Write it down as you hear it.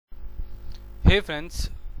Hey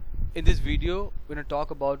friends, in this video we're going to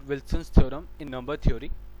talk about Wilson's theorem in number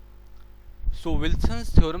theory. So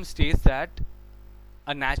Wilson's theorem states that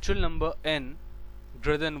a natural number n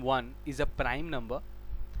greater than 1 is a prime number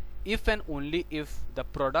if and only if the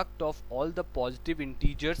product of all the positive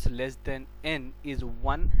integers less than n is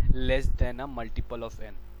 1 less than a multiple of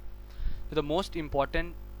n. So the most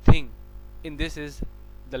important thing in this is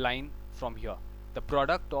the line from here. The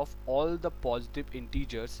product of all the positive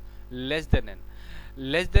integers less than n.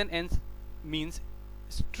 Less than n means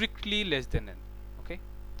strictly less than n. Okay,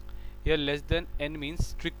 here less than n means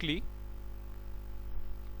strictly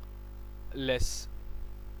less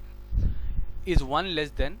is 1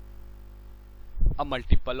 less than a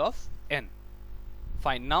multiple of n.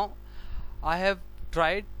 Fine. Now I have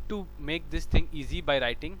tried to make this thing easy by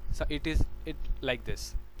writing, so it like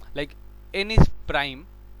this, like n is prime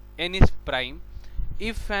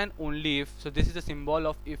if and only if, so this is the symbol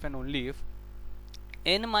of if and only if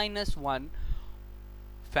n minus 1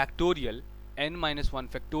 factorial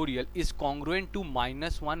is congruent to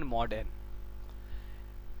minus 1 mod n.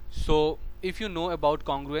 So if you know about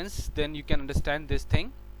congruence, then you can understand this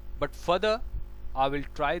thing, but further I will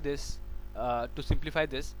try this to simplify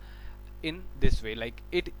this in this way, like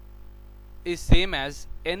it is same as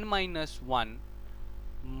n minus 1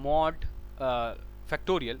 mod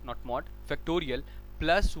factorial, not mod, factorial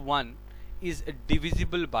plus 1 is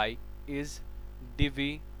divisible by n.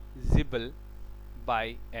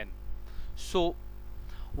 So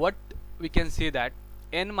what we can say that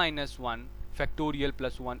n minus 1 factorial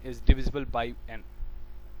plus 1 is divisible by n.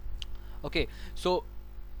 Okay, so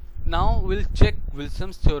now we'll check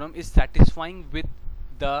Wilson's theorem is satisfying with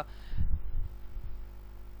the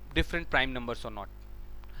different prime numbers or not.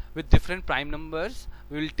 With different prime numbers,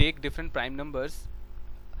 we will take different prime numbers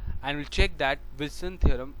and we'll check that Wilson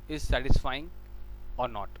theorem is satisfying or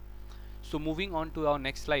not. So moving on to our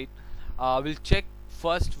next slide, we'll check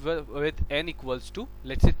first with n equals to,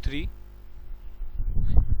 let's say, 3.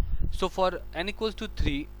 So for n equals to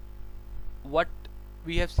 3, what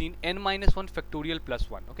we have seen, n minus 1 factorial plus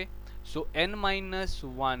 1. Okay, so n minus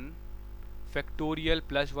 1 factorial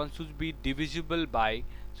plus 1 should be divisible by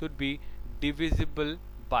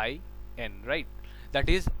n, right? That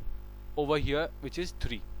is over here, which is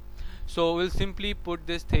 3. So we'll simply put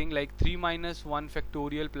this thing like 3 minus 1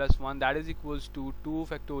 factorial plus 1, that is equals to 2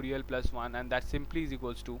 factorial plus 1, and that simply is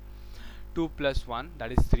equals to 2 plus 1,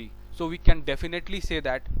 that is 3. So we can definitely say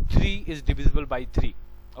that 3 is divisible by 3.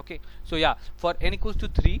 Okay, so yeah, for n equals to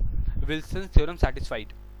 3, Wilson's theorem satisfied.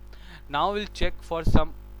 Now we'll check for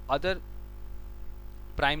some other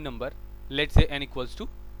prime number. Let's say n equals to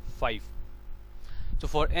 5. So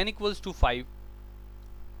for n equals to 5,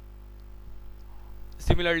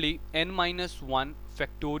 similarly n minus 1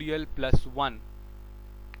 factorial plus 1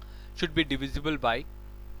 should be divisible by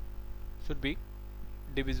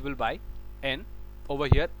n over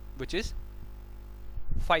here, which is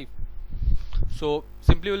 5. So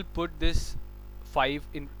simply we'll put this 5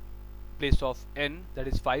 in place of n, that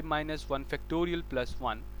is 5 minus 1 factorial plus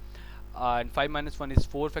 1, and 5 minus 1 is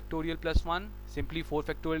 4 factorial plus 1. Simply 4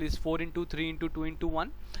 factorial is 4 into 3 into 2 into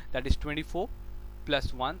 1, that is 24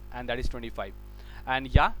 plus 1, and that is 25.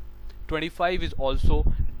 And yeah, 25 is also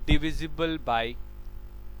divisible by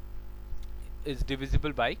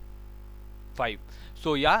 5.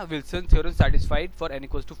 So yeah, Wilson theorem satisfied for n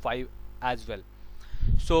equals to 5 as well.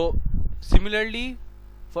 So similarly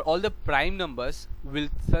for all the prime numbers,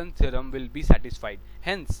 Wilson theorem will be satisfied.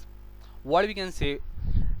 Hence what we can say,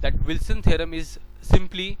 that Wilson theorem is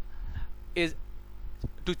simply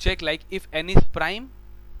to check like if n is prime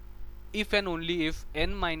if and only if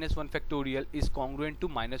n minus 1 factorial is congruent to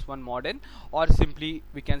minus 1 mod n, or simply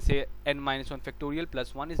we can say n minus 1 factorial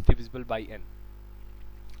plus 1 is divisible by n.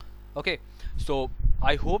 Okay, so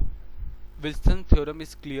I hope Wilson theorem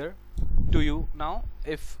is clear to you now.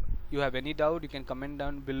 If you have any doubt, you can comment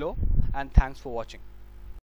down below, and thanks for watching.